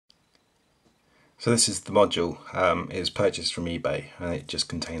So this is the module. It was purchased from eBay and it just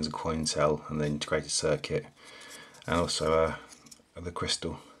contains a coin cell and the integrated circuit and also the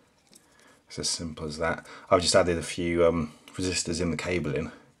crystal. It's as simple as that. I've just added a few resistors in the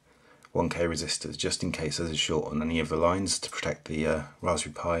cabling, 1K resistors, just in case there's a short on any of the lines to protect the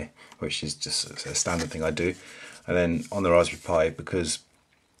Raspberry Pi, which is just a standard thing I do. And then on the Raspberry Pi, because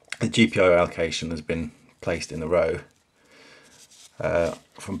the GPIO allocation has been placed in a row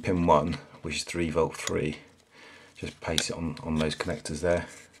from pin 1, which is 3V 3, just place it on those connectors there.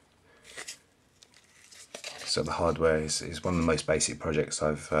 So the hardware is one of the most basic projects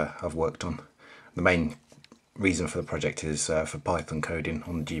I've worked on. The main reason for the project is for Python coding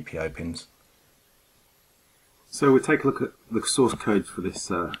on the GPIO pins. So we'll take a look at the source code for this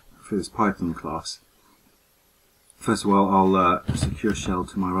Python class. First of all, I'll secure shell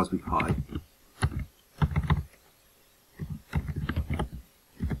to my Raspberry Pi.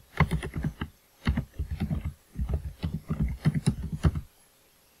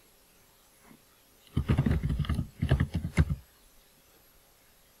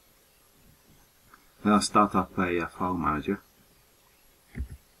 Then I'll start up a file manager.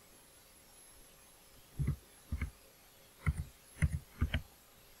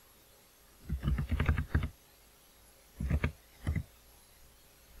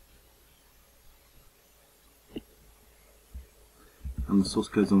 And the source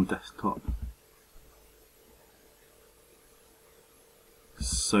code's on the desktop.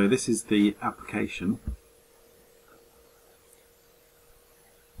 So this is the application.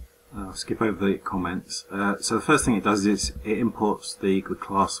 I'll skip over the comments. So the first thing it does is it imports the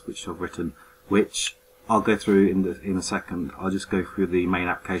class which I've written, which I'll go through in a second. I'll just go through the main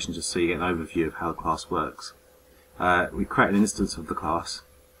application just so you get an overview of how the class works. We create an instance of the class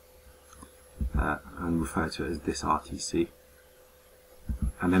and refer to it as this RTC.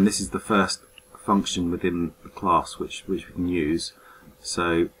 And then this is the first function within the class which we can use.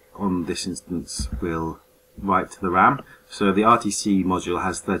 So on this instance we'll write to the RAM. So the RTC module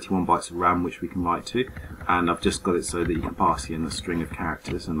has 31 bytes of RAM which we can write to, and I've just got it so that you can pass in a string of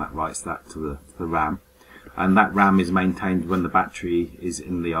characters and that writes that to the RAM. And that RAM is maintained when the battery is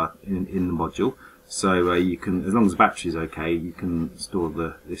in the module. So you can, as long as the battery is okay, you can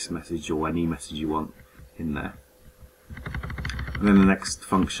store this message or any message you want in there. And then the next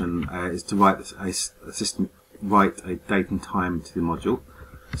function is to write write a date and time to the module.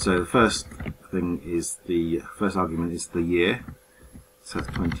 So the first thing is the first argument is the year, so it's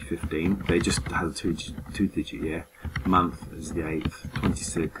 2015. They just had a two-digit year. Month is the 8th,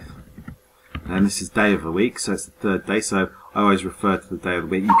 26th. And this is day of the week, so it's the third day. So I always refer to the day of the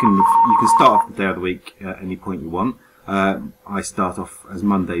week. You can start off the day of the week at any point you want. I start off as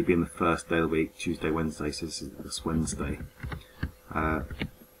Monday being the first day of the week, Tuesday, Wednesday. So this Wednesday, and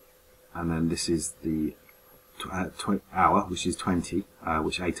then this is the hour, which is 20,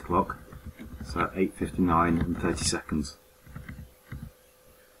 which is 8 o'clock, so 8:59 and 30 seconds.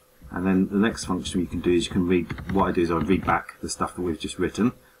 And then the next function you can do is you can read. What I do is I read back the stuff that we've just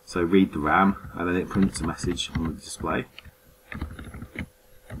written. So read the RAM, and then it prints a message on the display.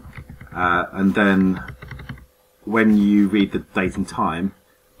 And then when you read the date and time,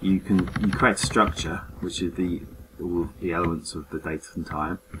 you create a structure, which is all the elements of the date and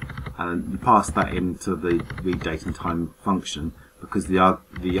time, and you pass that into the read date and time function, because the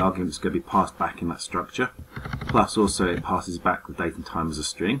argument is going to be passed back in that structure. Plus also it passes back the date and time as a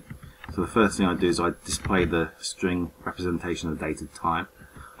string. So the first thing I do is I display the string representation of the date and time,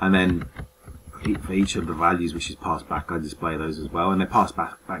 and then for each of the values which is passed back I display those as well, and they pass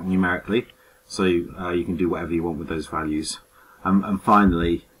back numerically, so you can do whatever you want with those values. And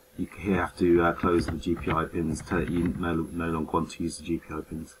finally you have to close the GPIO pins, tell it you no longer want to use the GPIO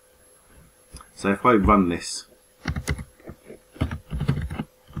pins. So if I run this,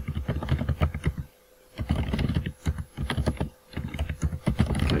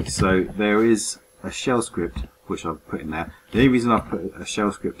 okay, so there is a shell script which I've put in there. The only reason I've put a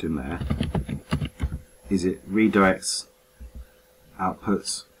shell script in there is it redirects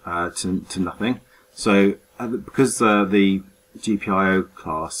outputs to nothing. So because the GPIO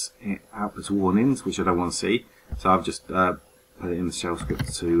class, it outputs warnings which I don't want to see, so I've just put it in the shell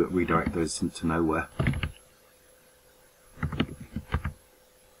script to redirect those to nowhere.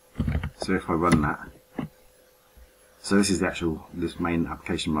 So if I run that, so this is this main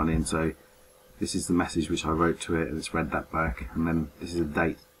application running. So this is the message which I wrote to it, and it's read that back, and then this is a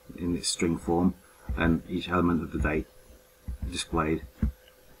date in its string form, and each element of the date displayed.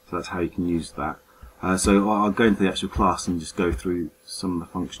 So that's how you can use that. So I'll go into the actual class and just go through some of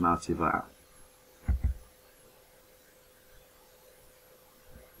the functionality of that.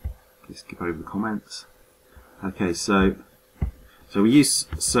 Let's skip over the comments. Okay, so we use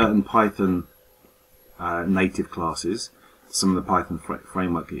certain Python native classes, some of the Python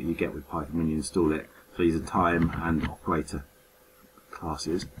framework that you get with Python when you install it. So these are time and operator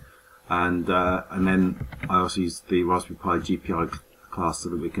classes, and then I also use the Raspberry Pi GPIO class so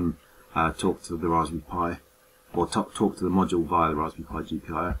that we can talk to the Raspberry Pi, or talk to the module via the Raspberry Pi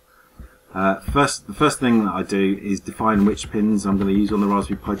GPIO. The first thing that I do is define which pins I'm going to use on the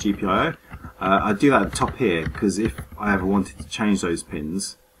Raspberry Pi GPIO. I do that at the top here because if I ever wanted to change those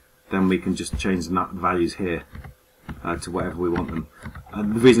pins, then we can just change the values here to whatever we want them.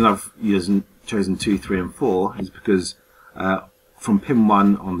 The reason I've chosen 2, 3 and 4 is because from pin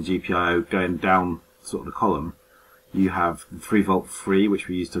 1 on the GPIO going down sort of the column, you have the 3V 3, which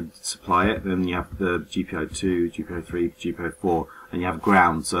we use to supply it, then you have the GPIO 2, GPIO 3, GPIO 4, and you have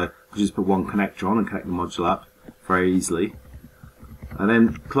ground. So you can just put one connector on and connect the module up very easily. And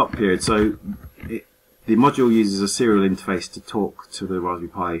then clock period. So the module uses a serial interface to talk to the Raspberry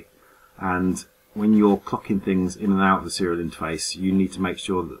Pi, and when you're clocking things in and out of the serial interface, you need to make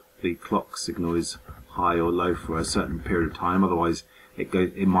sure that the clock signal is high or low for a certain period of time, otherwise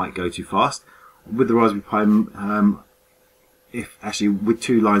it might go too fast. With the Raspberry Pi, if actually with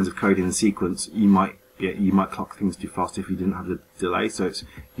 2 lines of code in a sequence, you might clock things too fast if you didn't have the delay. So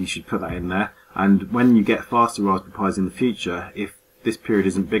you should put that in there. And when you get faster Raspberry Pis in the future, if this period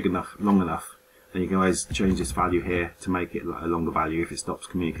isn't long enough, then you can always change this value here to make it a longer value if it stops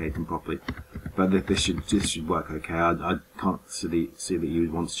communicating properly. But this should work okay. I can't see that you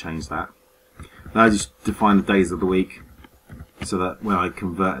would want to change that. Now I just define the days of the week, so that when I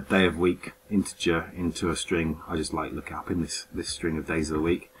convert a day of week integer into a string, I just look up in this string of days of the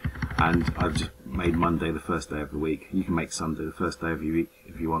week, and I've just made Monday the first day of the week. You can make Sunday the first day of your week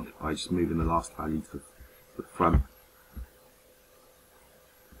if you want, by just moving the last value to the front.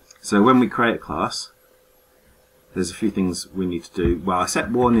 So when we create a class, there's a few things we need to do. Well, I set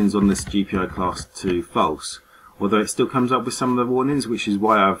warnings on this GPIO class to false, although it still comes up with some of the warnings, which is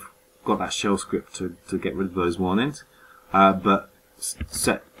why I've got that shell script to get rid of those warnings. But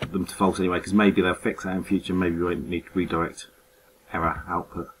set them to false anyway, because maybe they'll fix that in future. Maybe we won't need to redirect error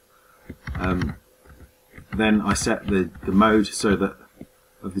output. Then I set the mode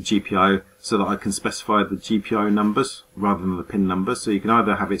of the GPIO so that I can specify the GPIO numbers rather than the pin numbers. So you can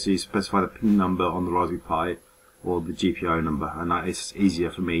either have it so you specify the pin number on the Raspberry Pi or the GPIO number, and that is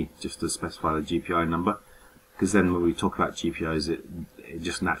easier for me just to specify the GPIO number, because then when we talk about GPIOs it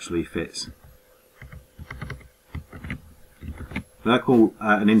just naturally fits. Then I call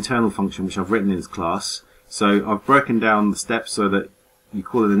an internal function which I've written in this class. So I've broken down the steps so that you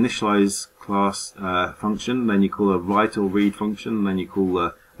call an initialize class function, then you call a write or read function, and then you call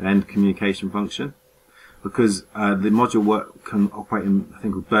an end communication function. Because the module can operate in a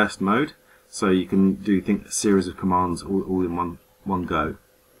thing called burst mode, so you can do a series of commands all in one go.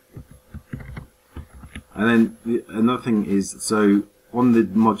 And then another thing is, so on the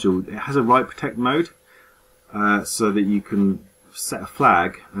module it has a write protect mode, so that you can set a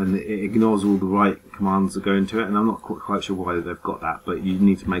flag and it ignores all the write commands that go into it, and I'm not quite sure why they've got that, but you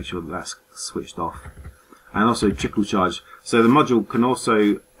need to make sure that that's switched off. And also trickle charge, so the module can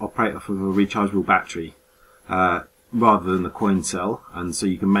also operate off of a rechargeable battery rather than a coin cell, and so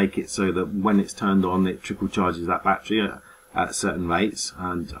you can make it so that when it's turned on it trickle charges that battery at certain rates,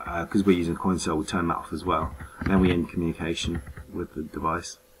 and because we're using a coin cell we'll turn that off as well, and then we end communication with the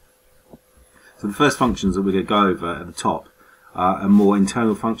device. So the first functions that we're going to go over at the top are more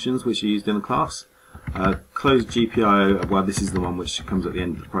internal functions which are used in the class. Close GPIO, well this is the one which comes at the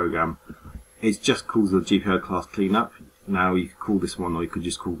end of the program. It just calls the GPIO class cleanup. Now you could call this one, or you could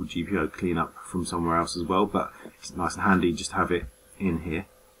just call the GPIO cleanup from somewhere else as well, but it's nice and handy just to have it in here.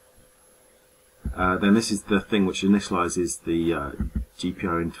 Then this is the thing which initializes the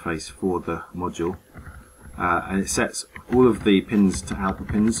GPIO interface for the module, and it sets all of the pins to output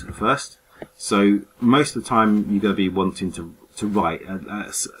pins first. So most of the time you're going to be wanting to write,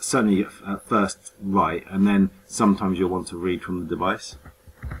 certainly at first write, and then sometimes you'll want to read from the device.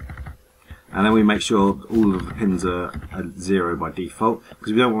 And then we make sure all of the pins are at 0 by default,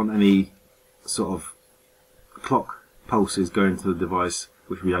 because we don't want any sort of clock pulses going to the device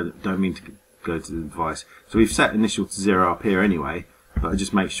which we don't mean to go to the device. So we've set initial to 0 up here anyway, but I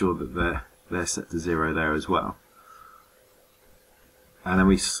just make sure that they're set to 0 there as well. And then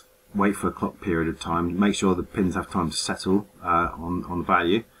we wait for a clock period of time, make sure the pins have time to settle on the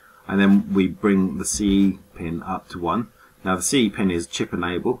value, and then we bring the CE pin up to 1. Now the CE pin is chip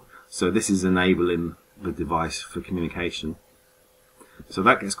enable, so this is enabling the device for communication. So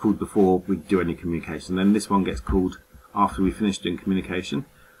that gets called before we do any communication. Then this one gets called after we finish doing communication.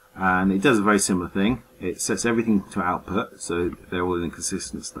 and it does a very similar thing. It sets everything to output, so they're all in a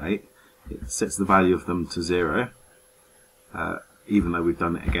consistent state. It sets the value of them to 0, even though we've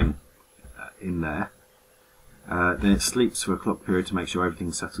done it again in there. Then it sleeps for a clock period to make sure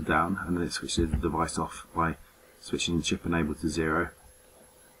everything's settled down, and then it switches the device off by switching chip enable to 0.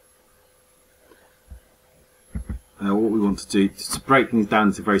 Now what we want to do is to break things down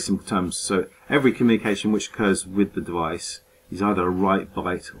into very simple terms. So every communication which occurs with the device is either a write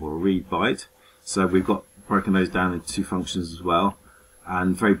byte or a read byte. So we've got broken those down into two functions as well.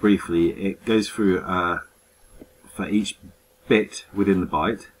 And very briefly, it goes through for each bit within the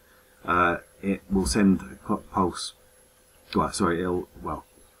byte. It will send a clock pulse. Well, sorry, well,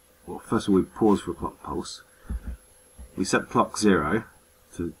 first of all we pause for a clock pulse. We set the clock 0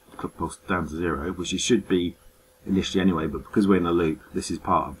 to clock pulse down to 0, which it should be initially anyway, but because we're in a loop, this is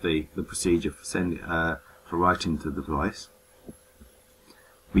part of the procedure for writing to the device.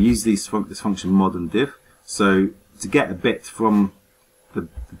 We use this function mod and div. So to get a bit from the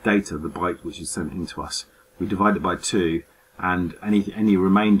data, the byte which is sent into us, we divide it by 2, and any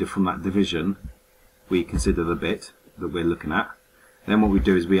remainder from that division we consider the bit that we're looking at. Then what we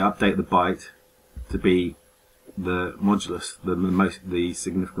do is we update the byte to be the modulus, the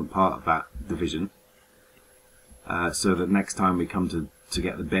significant part of that division, so that next time we come to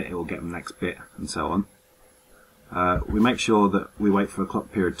get the bit, it will get the next bit, and so on. We make sure that we wait for a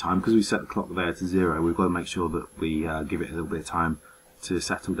clock period time, because we set the clock there to 0. We've got to make sure that we give it a little bit of time to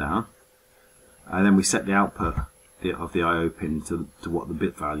settle down, and then we set the output of the I/O pin to what the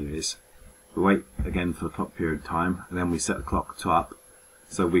bit value is. We wait again for the clock period time, and then we set the clock to up,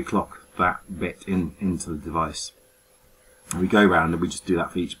 so we clock that bit into the device. And we go around and we just do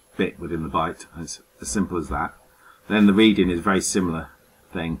that for each bit within the byte, and it's as simple as that. Then the reading is a very similar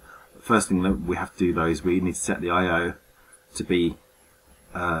thing. The first thing that we have to do though is we need to set the I/O to be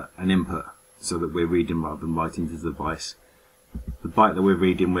an input, so that we're reading rather than writing to the device. The byte that we're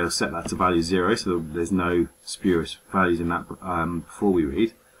reading, we'll set that to value 0, so there's no spurious values in that before we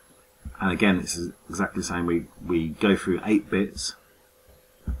read. And again, it's exactly the same. We go through 8 bits.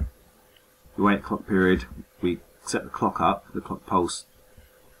 We wait a clock period. We set the clock up, the clock pulse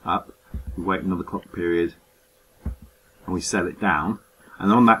up. We wait another clock period, and we set it down.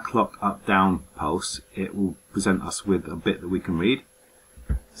 And on that clock up down pulse, it will present us with a bit that we can read.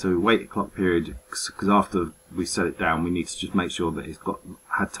 So we wait a clock period, because after we set it down, we need to just make sure that it's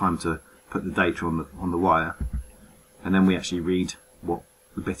had time to put the data on the wire, and then we actually read what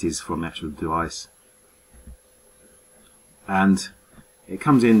the bit is from the actual device. And it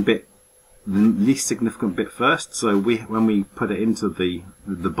comes in the least significant bit first. So when we put it into the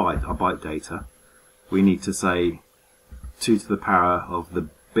byte, our byte data, we need to say 2 to the power of the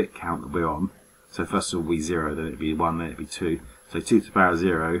bit count that we're on. So first of all, we 0, then it'd be 1, then it'd be 2. So 2 to the power of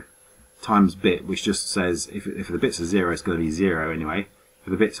 0 times bit, which just says if the bits are 0, it's going to be 0 anyway.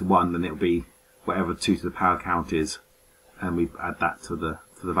 If the bits are 1, then it'll be whatever 2 to the power count is, and we add that to the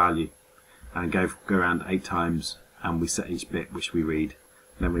value, and go around 8 times, and we set each bit which we read.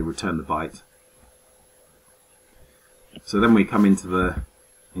 Then we return the byte. So then we come into the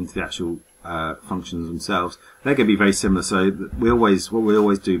actual functions themselves. They're going to be very similar. So what we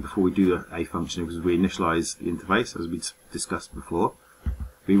always do before we do a function is we initialize the interface, as we discussed before.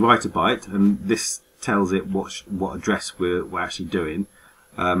 We write a byte, and this tells it what address we're actually doing.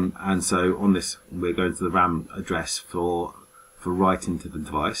 And so on this, we're going to the RAM address for writing to the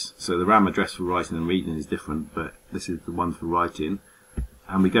device. So the RAM address for writing and reading is different, but this is the one for writing.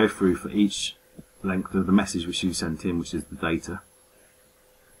 And we go through for each length of the message which you sent in, which is the data.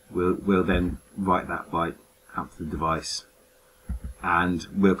 We'll then write that byte out to the device, and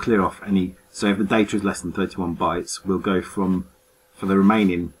we'll clear off any. So if the data is less than 31 bytes, we'll go for the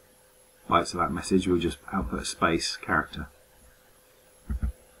remaining bytes of that message, we'll just output a space character,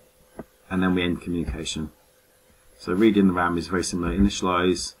 and then we end communication. So reading the RAM is very similar.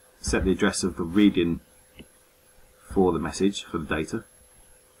 Initialize, set the address of the reading for the message, for the data.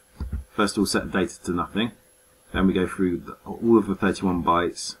 First we'll set the data to nothing, then we go through all of the 31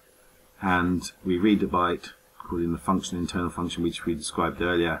 bytes, and we read a byte according to the function, internal function which we described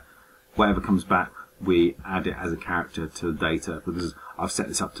earlier. Whatever comes back, we add it as a character to the data. Because I've set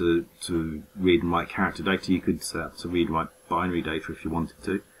this up to read and write character data, you could set up to read and write binary data if you wanted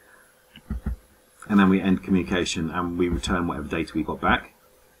to. And then we end communication, and we return whatever data we got back.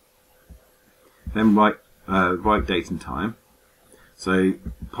 Then write date and time. So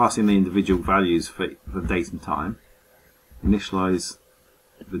passing the individual values for date and time. Initialize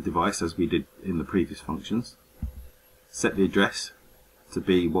the device as we did in the previous functions. Set the address to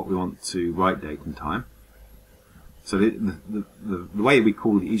be what we want to write date and time. So the way we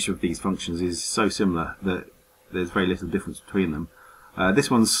call each of these functions is so similar that there's very little difference between them. This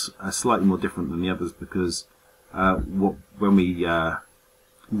one's slightly more different than the others because when we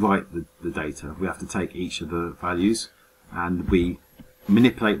write the data, we have to take each of the values and we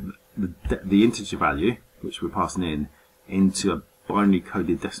manipulate the integer value, which we're passing in, into a binary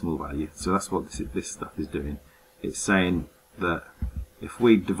coded decimal value. So that's what this stuff is doing. It's saying that if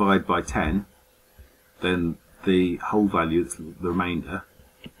we divide by 10, then the whole value, the remainder,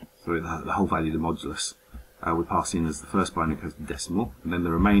 sorry, the whole value, the modulus, we pass in as the first binary coded decimal, and then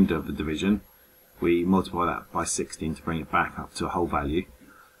the remainder of the division, we multiply that by 16 to bring it back up to a whole value,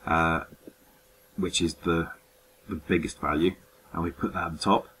 which is the biggest value, and we put that at the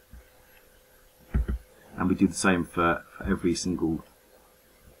top. And we do the same for every single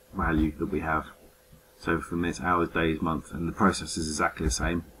value that we have. So for minutes, hours, days, month, and the process is exactly the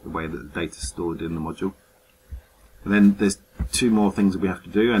same, the way that the data is stored in the module. And then there's two more things that we have to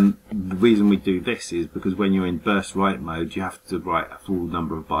do, and the reason we do this is because when you're in burst write mode, you have to write a full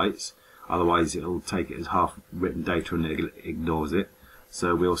number of bytes, otherwise it'll take it as half written data and it ignores it.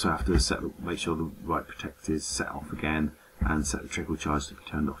 So we also have to make sure the write protect is set off again, and set the trickle charge to be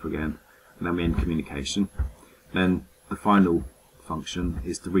turned off again. And then we end communication. Then the final function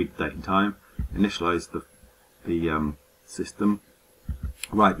is to read the date and time, initialize the system,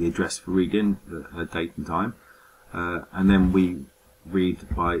 write the address for reading the date and time, and then we read the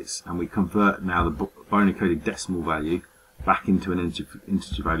bytes and we convert now the binary coded decimal value back into an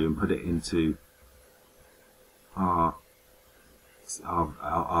integer value and put it into our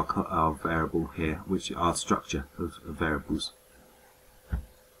variable here, which is our structure of variables.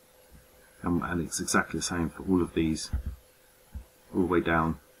 And it's exactly the same for all of these, all the way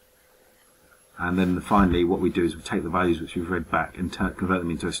down. And then finally what we do is we take the values which we've read back and convert them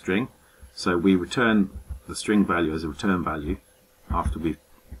into a string. So we return the string value as a return value after we've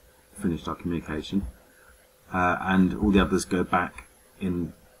finished our communication, and all the others go back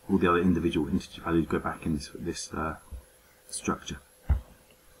in, all the other individual integer values go back in this structure.